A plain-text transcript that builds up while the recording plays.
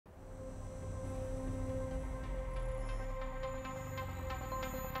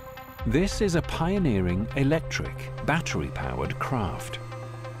This is a pioneering electric, battery-powered craft.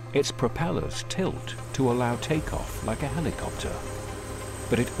 Its propellers tilt to allow takeoff like a helicopter.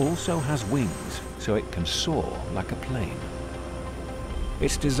 But it also has wings, so it can soar like a plane.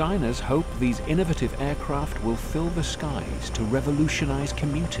 Its designers hope these innovative aircraft will fill the skies to revolutionize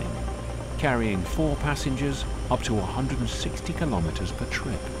commuting, carrying 4 passengers up to 160 kilometers per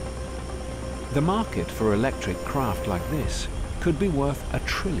trip. The market for electric craft like this could be worth $1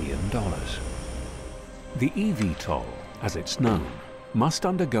 trillion. The eVTOL, as it's known, must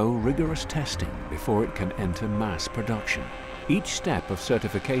undergo rigorous testing before it can enter mass production. Each step of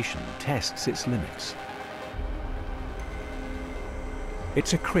certification tests its limits.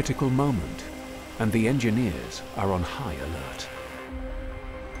 It's a critical moment, and the engineers are on high alert.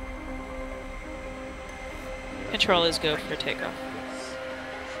 Control is go for takeoff.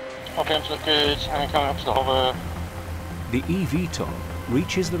 Okay, I'm good. I'm coming up to the hover. The eVTOL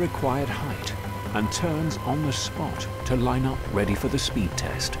reaches the required height and turns on the spot to line up ready for the speed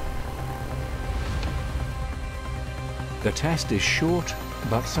test. The test is short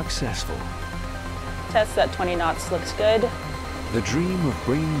but successful. Test at 20 knots looks good. The dream of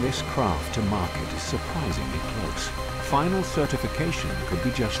bringing this craft to market is surprisingly close. Final certification could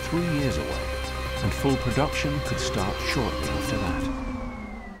be just 3 years away, and full production could start shortly after that.